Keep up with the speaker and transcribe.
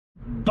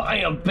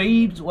Bam,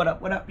 babes. What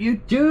up,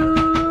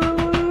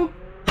 YouTube?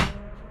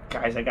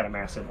 Guys, I got a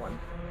massive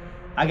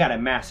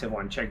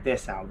one. Check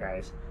this out,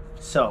 guys.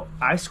 So,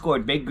 I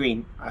scored big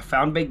green. I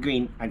found big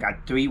green. I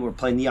got 3. We're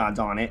playing the odds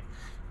on it.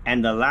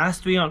 And the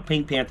last 3 on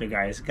Pink Panther,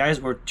 guys.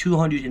 Guys, we're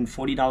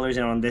 $240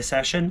 in on this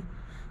session.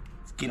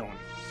 Let's get on it.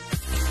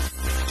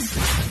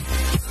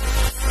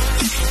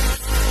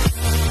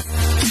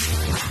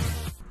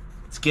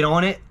 Let's get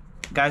on it.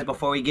 Guys,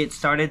 before we get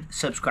started,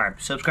 subscribe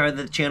to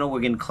the channel. We're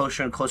getting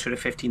closer and closer to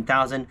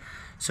 15,000.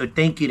 So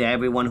thank you to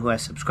everyone who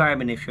has subscribed.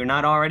 And if you're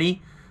not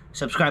already,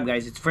 subscribe,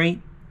 guys. It's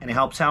free and it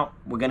helps out.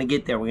 We're gonna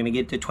get there. We're gonna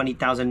get to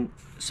 20,000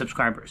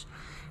 subscribers.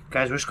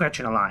 Guys, we're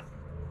scratching a lot.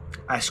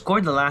 I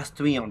scored the last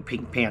 3 on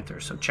Pink Panther.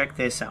 So check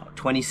this out.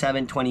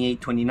 27, 28,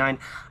 29.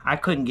 I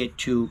couldn't get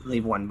 2,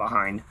 leave 1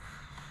 behind.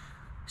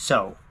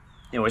 So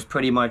it was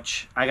pretty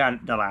much, I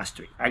got the last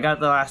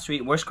 3.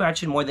 We're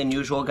scratching more than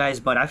usual, guys,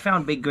 but I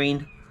found big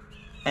green.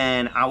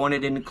 And I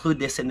wanted to include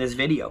this in this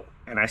video.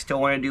 And I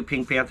still want to do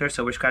Pink Panther,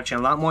 so we're scratching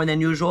a lot more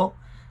than usual.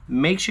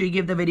 Make sure you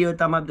give the video a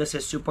thumb up. This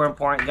is super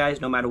important,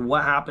 guys. No matter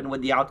what happened,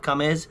 what the outcome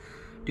is,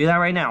 do that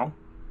right now.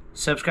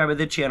 Subscribe to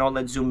the channel.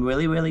 Let's zoom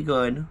really, really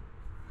good.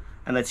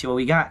 And let's see what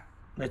we got.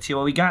 Let's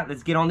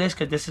get on this,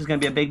 because this is going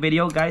to be a big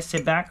video. Guys,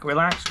 sit back,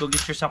 relax, go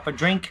get yourself a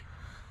drink.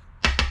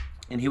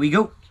 And here we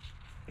go.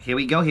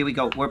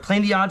 We're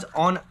playing the odds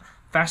on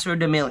Faster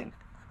Road to Million.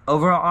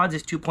 Overall odds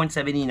is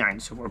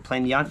 2.79, so we're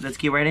playing the odds. Let's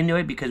get right into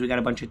it because we got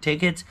a bunch of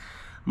tickets.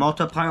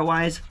 Multiplier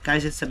wise,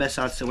 guys, it's the best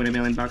odds to win $1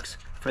 million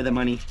for the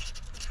money.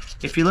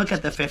 If you look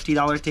at the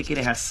 $50 ticket,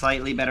 it has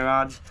slightly better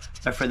odds,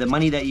 but for the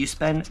money that you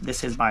spend,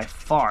 this is by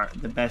far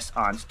the best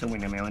odds to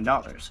win $1 million,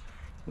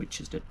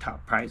 which is the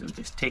top prize of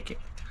this ticket.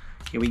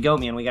 Here we go,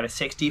 man. We got a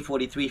 60,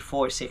 43,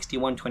 4,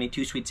 61,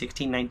 22, sweet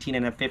 16, 19,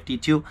 and a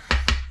 52.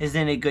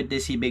 Isn't it good to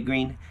see big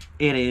green?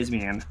 It is,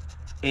 man.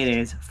 It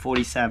is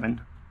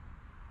 47.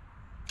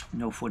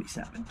 No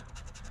 47.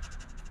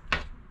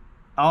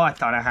 Oh, I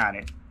thought I had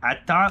it. I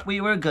thought we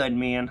were good,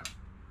 man.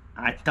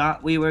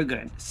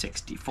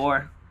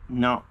 64.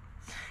 No.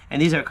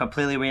 And these are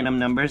completely random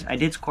numbers. I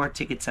did score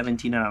ticket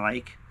 17 and I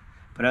like,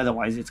 but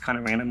otherwise it's kind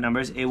of random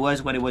numbers. It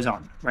was what it was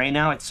on. Right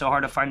now it's so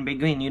hard to find big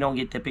green. You don't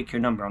get to pick your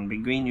number on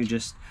big green. You're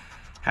just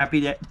happy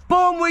that,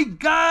 boom, we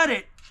got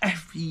it.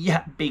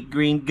 Yeah, big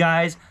green,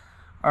 guys.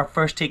 Our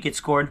first ticket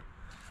scored.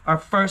 Our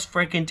first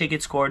freaking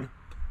ticket scored.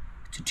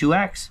 It's a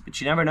 2x,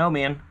 but you never know,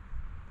 man.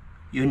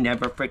 You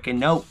never freaking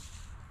know.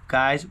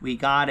 Guys, we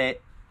got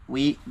it.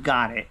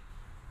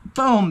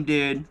 Boom,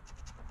 dude.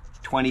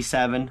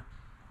 27.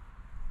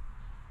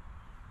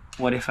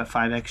 What if a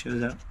 5x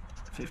shows up?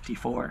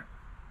 54.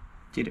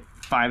 Dude, if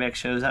 5x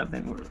shows up,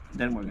 then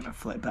we're gonna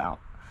flip out.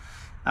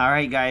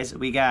 Alright, guys,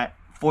 we got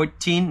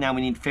 14. Now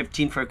we need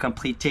 15 for a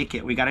complete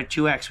ticket. We got a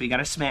 2x. We got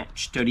a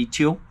smash.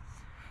 32.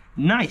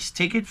 Nice.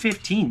 Ticket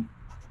 15.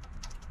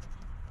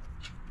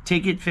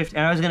 Ticket 15.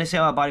 And I was going to say,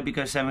 oh, I bought it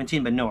because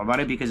 17, but no, I bought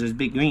it because it was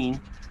big green.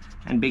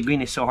 And big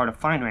green is so hard to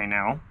find right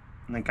now.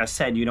 And like I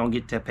said, you don't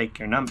get to pick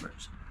your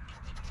numbers.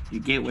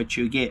 You get what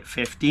you get.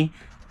 50.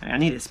 And I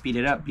need to speed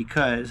it up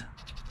because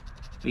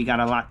we got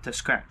a lot to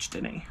scratch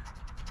today.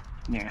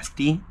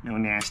 Nasty. No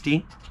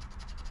nasty.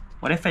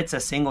 What if it's a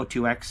single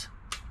 2x?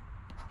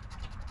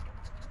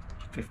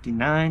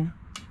 59.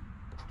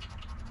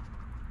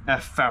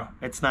 Oh,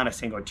 it's not a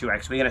single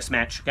 2x. We got a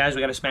smash. Guys,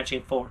 we got a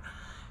smashing 4.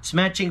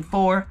 Smashing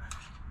 4.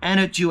 And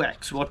a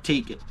 2x, we'll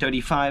take it.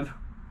 35.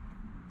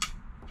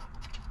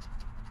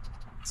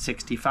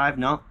 65,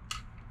 no.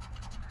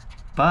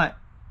 But,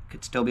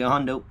 could still be a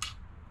hundo.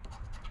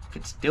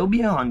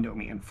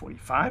 Man.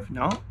 45,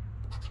 no.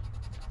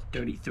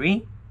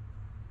 33.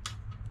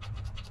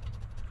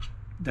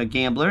 The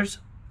Gamblers.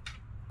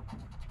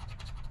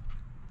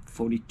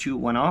 42,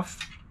 1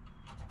 off.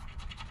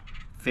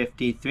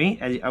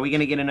 53. Are we going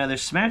to get another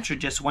smash or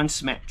just one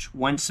smash?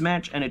 One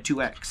smash and a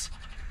 2x.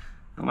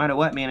 No matter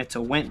what, man, it's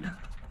a win.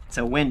 It's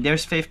a win.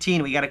 There's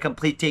 15. We got a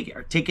complete ticket.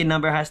 Our ticket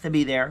number has to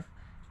be there.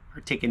 Our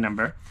ticket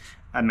number.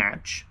 A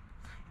match.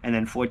 And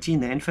then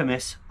 14, the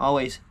infamous.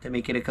 Always to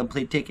make it a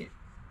complete ticket.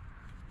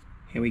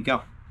 Here we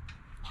go.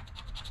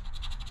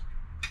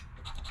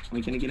 We're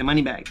going to get a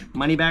money bag.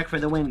 Money bag for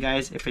the win,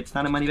 guys. If it's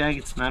not a money bag,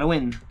 it's not a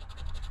win.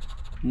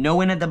 No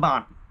win at the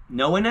bottom.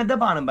 No win at the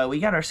bottom, but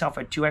we got ourselves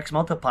a 2x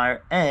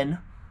multiplier and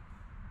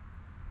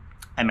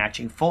a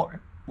matching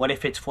 4. What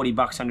if it's 40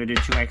 bucks under the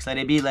 2x? Let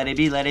it be, let it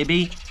be, let it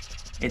be.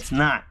 It's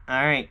not.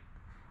 Alright.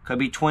 Could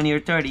be 20 or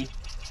 30.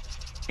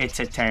 It's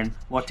a 10.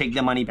 We'll take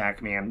the money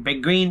back, man.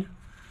 Big green.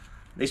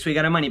 At least we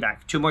got our money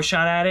back. 2 more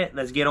shot at it.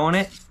 Let's get on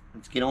it.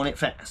 Let's get on it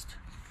fast.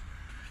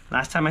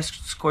 Last time I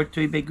scored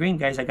 3 big green,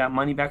 guys, I got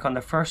money back on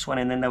the first one,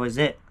 and then that was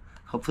it.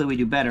 Hopefully we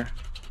do better.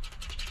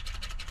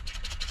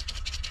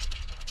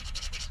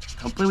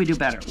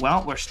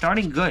 Well, we're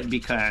starting good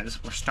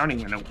because we're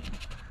starting with a win.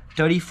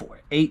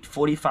 34, 8,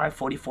 45,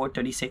 44,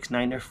 36,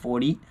 9,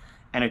 40,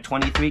 and a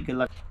 23. Good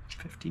luck.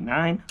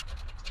 59,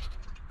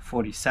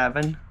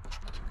 47.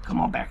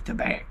 Come on, back to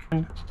back.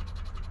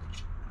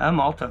 A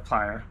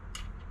multiplier.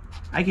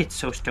 I get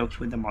so stoked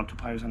with the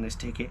multipliers on this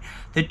ticket.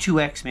 The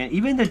 2x, man.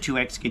 Even the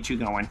 2x gets you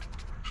going.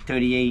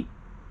 38.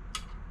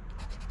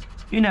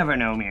 You never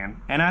know,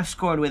 man. And I've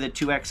scored with a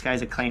 2x,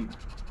 guys, a claimer.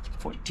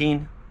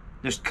 14.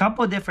 There's a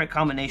couple different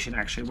combinations,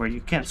 actually, where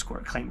you can score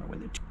a claimer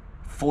with it.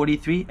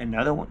 43.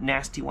 Another one,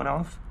 nasty one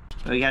off.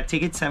 So we got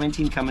ticket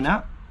 17 coming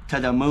up. To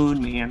the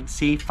moon, man.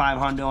 See?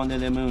 500 under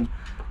the moon.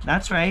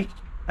 That's right.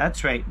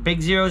 That's right.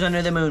 Big zeros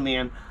under the moon,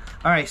 man.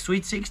 All right,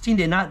 Sweet 16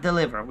 did not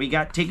deliver. We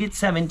got ticket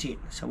 17.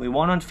 So we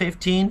won on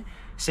 15.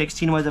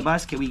 16 was a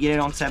bust. Can we get it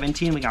on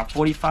 17? We got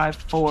 45,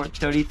 4,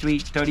 33,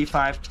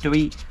 35,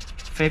 3,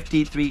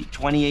 53,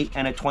 28,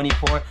 and a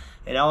 24.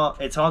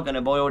 It's all going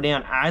to boil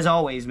down, as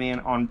always,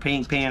 man, on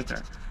Pink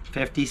Panther.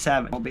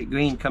 57. Oh, big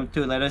green, come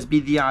through. Let us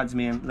beat the odds,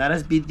 man. Let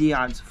us beat the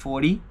odds.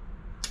 40.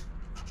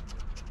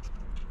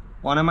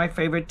 One of my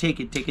favorite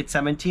ticket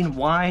 17.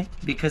 Why?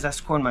 Because I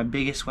scored my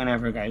biggest win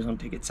ever, guys, on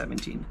ticket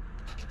 17.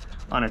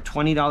 On a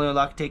 $20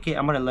 luck ticket.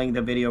 I'm going to link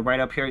the video right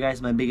up here, guys.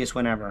 My biggest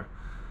win ever.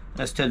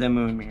 That's to the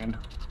moon, man.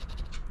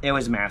 It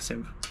was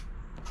massive.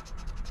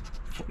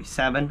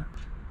 47.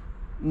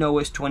 No,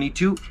 it's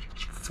 22.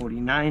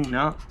 49.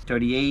 No.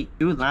 38.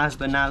 Dude, last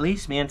but not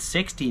least, man.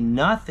 60.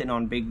 Nothing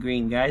on big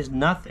green, guys.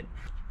 Nothing.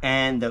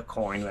 And the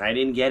coin. I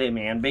didn't get it,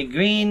 man. Big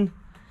green.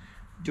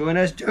 Doing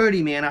us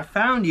dirty, man. I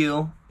found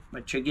you.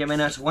 But you're giving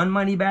us one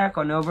money back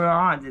on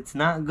overall odds. It's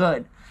not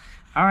good.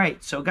 All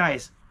right, so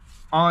guys,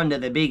 on to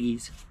the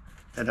biggies.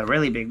 They're the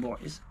really big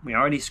boys. We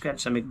already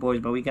scratched some big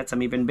boys, but we got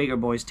some even bigger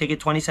boys. Ticket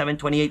 27,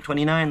 28,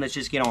 29. Let's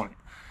just get on it.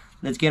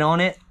 Let's get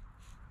on it.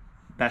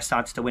 Best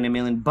odds to win $1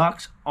 million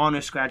on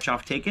a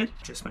scratch-off ticket.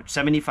 Just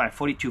 75,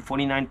 42,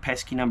 49,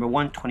 pesky number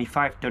 1,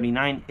 25,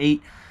 39,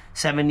 8,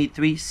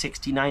 73,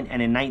 69,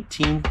 and a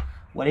 19.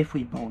 What if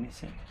we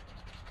bonus it?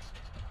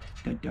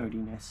 The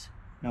dirtiness.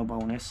 No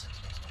bonus.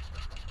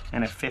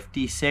 And a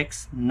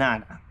 56,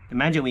 nada.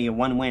 Imagine we get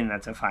one win,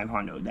 that's a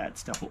 500.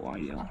 That's the whole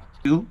idea.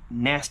 2,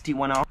 nasty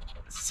one off.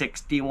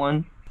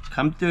 61.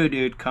 Come through,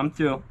 dude. Come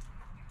through.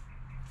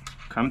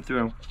 Come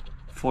through.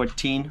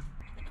 14.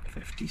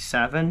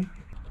 57.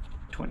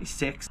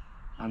 26.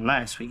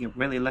 Unless we get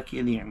really lucky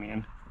in the end,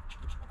 man.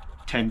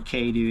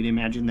 10K, dude.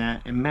 Imagine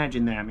that.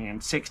 Imagine that,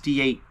 man.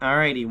 68.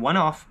 Alrighty. One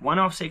off. One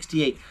off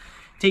 68.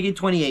 Ticket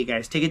 28,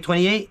 guys. Ticket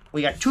 28.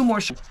 We got 2 more.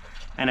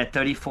 And a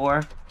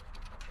 34.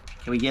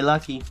 Can we get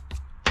lucky?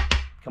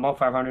 Come on,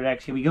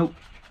 500X. Here we go.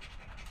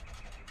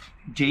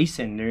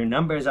 Jason, your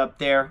number's up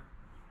there.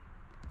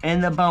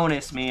 And the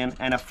bonus, man.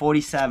 And a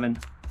 47.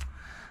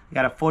 We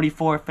got a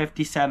 44,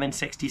 57,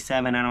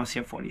 67. I don't see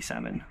a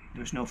 47.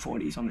 There's no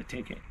 40s on the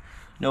ticket.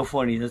 No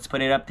 40s. Let's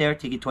put it up there.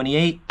 Ticket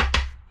 28. Here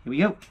we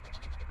go.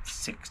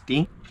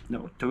 60.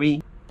 No,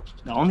 3.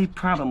 The only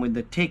problem with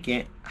the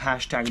ticket,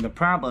 hashtag the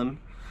problem,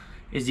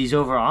 is these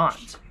over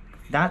odds.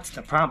 That's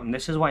the problem.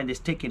 This is why this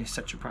ticket is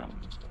such a problem.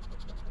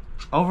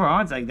 Over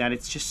odds like that,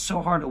 it's just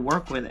so hard to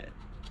work with it.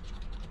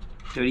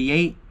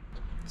 38,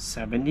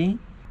 70.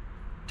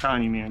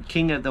 Telling you, man,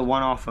 king of the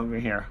one-off over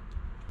here.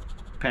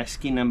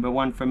 Pesky number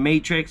 1 for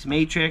Matrix.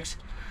 Matrix.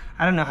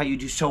 I don't know how you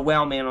do so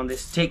well, man, on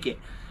this ticket.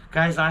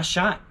 Guys, last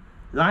shot.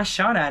 Last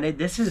shot at it.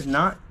 This is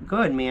not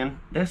good, man.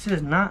 This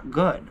is not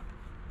good.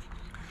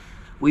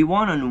 We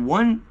won on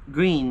 1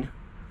 green,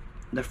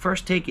 the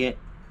first ticket,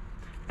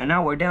 and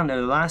now we're down to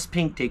the last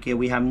pink ticket.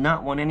 We have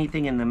not won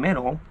anything in the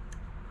middle.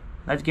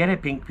 Let's get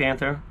it, Pink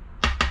Panther.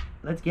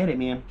 Let's get it,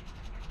 man.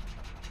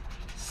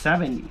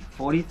 70,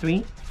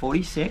 43,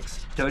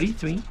 46,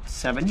 33,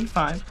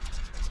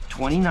 75,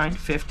 29,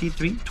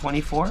 53,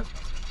 24,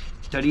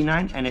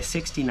 39, and a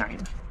 69.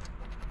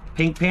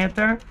 Pink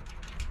Panther,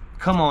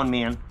 come on,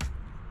 man.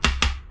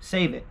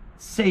 Save it.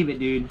 Save it,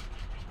 dude.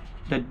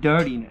 The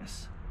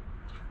dirtiness.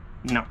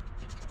 No.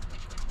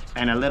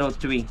 And a little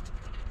 3.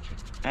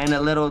 And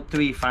a little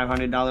 3,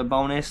 $500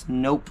 bonus.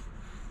 Nope.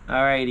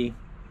 Alrighty.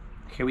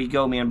 Here we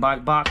go, man.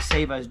 Black box,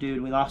 save us,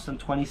 dude. We lost on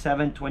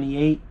 27,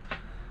 28.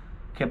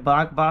 Okay,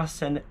 Black box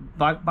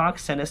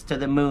send us to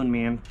the moon,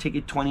 man.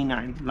 Ticket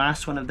 29.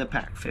 Last one of the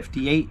pack.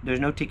 58. There's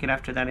no ticket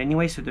after that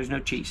anyway, so there's no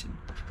chasing.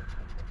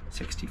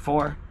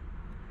 64.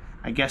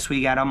 I guess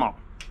we got them all.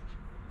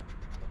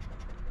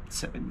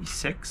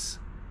 76.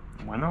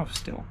 One off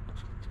still.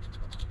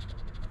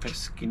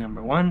 Pesky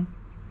number 1.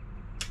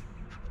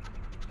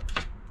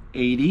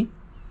 80.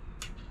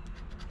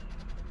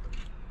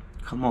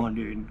 Come on,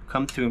 dude.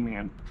 Come through,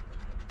 man.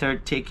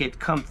 Third ticket,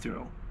 come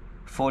through.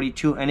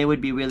 42, and it would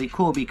be really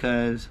cool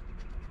because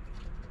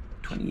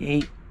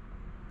 28.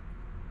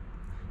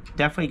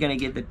 Definitely gonna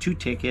get the 2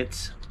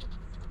 tickets,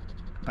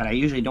 but I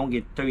usually don't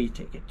get 3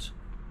 tickets.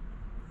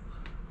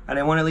 I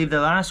didn't want to leave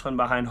the last one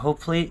behind.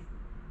 Hopefully,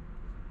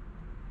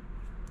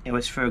 it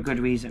was for a good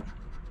reason.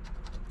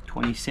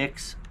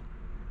 26.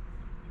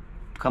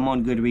 Come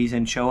on, good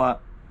reason. Show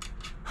up.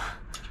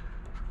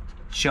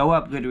 Show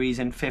up, good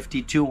reason.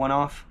 52, one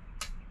off.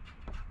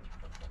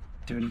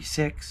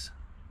 36.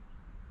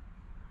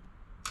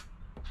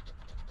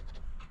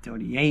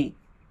 38.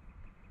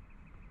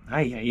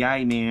 Ay, ay,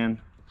 ay,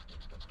 man.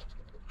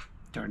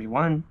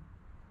 31.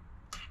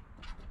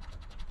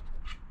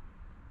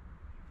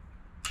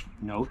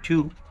 No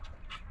 2.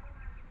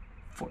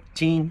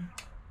 14.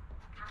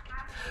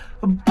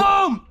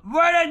 Boom!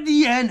 Right at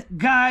the end,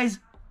 guys.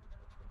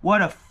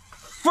 What a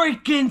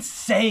freaking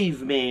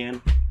save,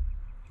 man.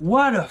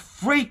 What a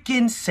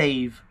freaking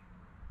save.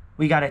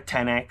 We got a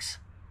 10x.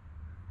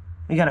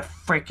 We got a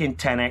freaking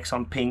 10x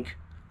on pink.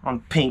 On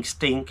pink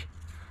stink.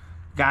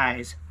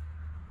 Guys.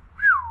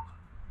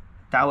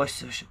 That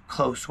was a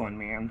close one,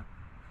 man.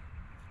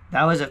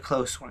 That was a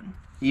close one.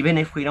 Even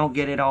if we don't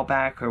get it all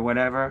back or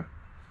whatever,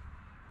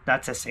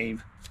 that's a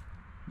save.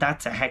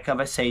 That's a heck of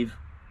a save.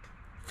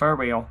 For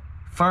real.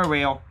 For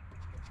real.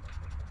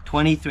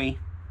 23.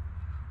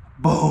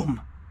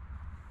 Boom.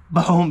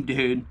 Boom,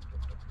 dude.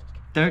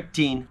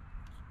 13.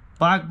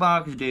 Black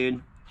box,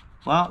 dude.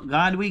 Well,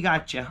 God, we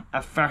got you.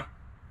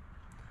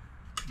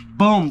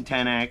 Boom,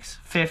 10x.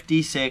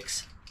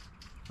 56.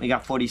 We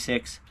got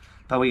 46,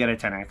 but we got a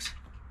 10x.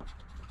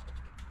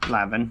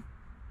 11.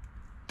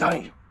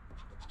 Damn.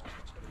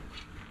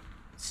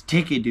 It's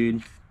sticky,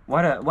 dude.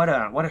 What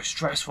a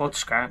stressful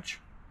scratch.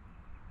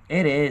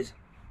 It is.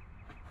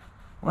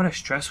 What a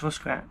stressful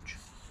scratch.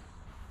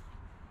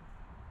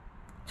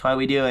 That's why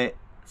we do it.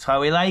 That's why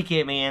we like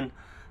it, man.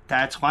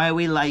 That's why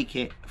we like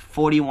it.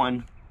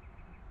 41.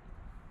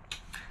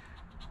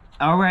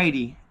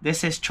 Alrighty.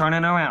 This is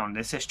turning around.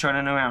 This is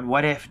turning around.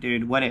 What if,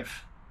 dude? What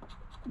if?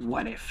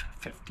 What if?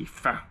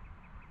 54.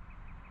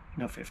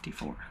 No,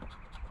 54.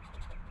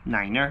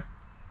 Niner.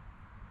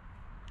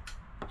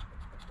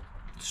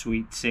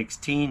 Sweet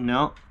 16.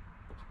 No.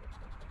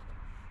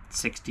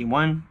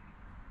 61.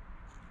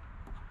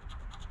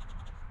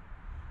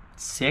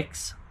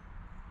 6.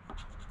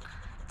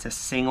 It's a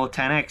single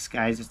 10x,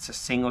 guys. It's a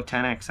single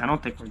 10x. I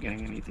don't think we're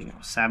getting anything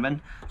else.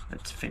 7.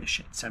 Let's finish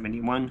it.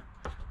 71.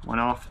 1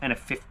 off. And a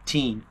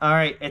 15.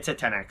 Alright, it's a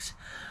 10x.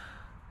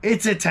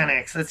 It's a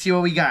 10x. Let's see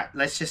what we got.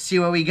 Let's just see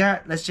what we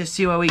got. Let's just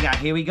see what we got.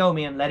 Here we go,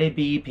 man. Let it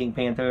be, Pink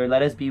Panther.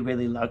 Let us be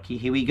really lucky.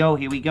 Here we go.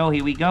 Here we go.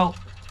 Here we go.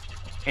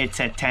 It's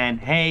a 10.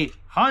 Hey,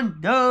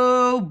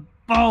 hundo.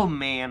 Boom,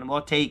 man.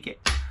 We'll take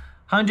it.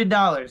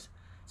 $100.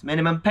 It's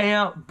minimum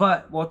payout,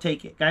 but we'll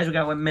take it. Guys, we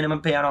got one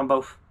minimum payout on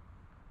both.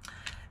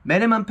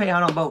 Minimum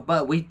payout on both,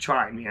 but we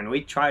tried, man.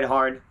 We tried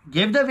hard.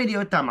 Give the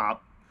video a thumb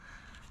up.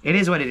 It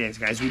is what it is,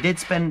 guys. We did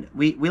spend,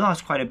 we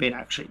lost quite a bit,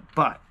 actually,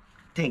 but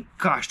thank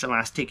gosh the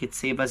last ticket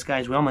saved us,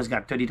 guys. We almost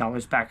got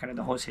 $30 back out of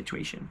the whole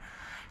situation.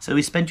 So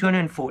we spent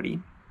 240,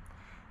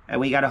 and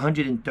we got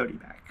 130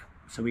 back.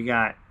 So we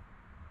got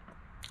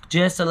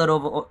just a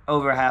little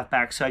over half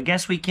back. So I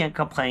guess we can't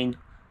complain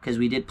because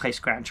we did play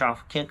scratch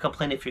off. Can't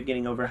complain if you're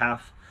getting over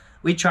half.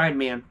 We tried,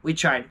 man. We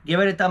tried. Give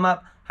it a thumb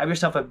up. Have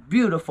yourself a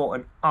beautiful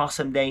and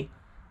awesome day.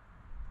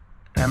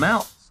 I'm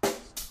out.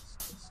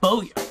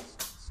 Booyah.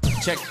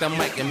 Check the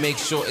mic and make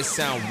sure it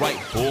sound right,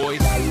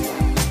 boys.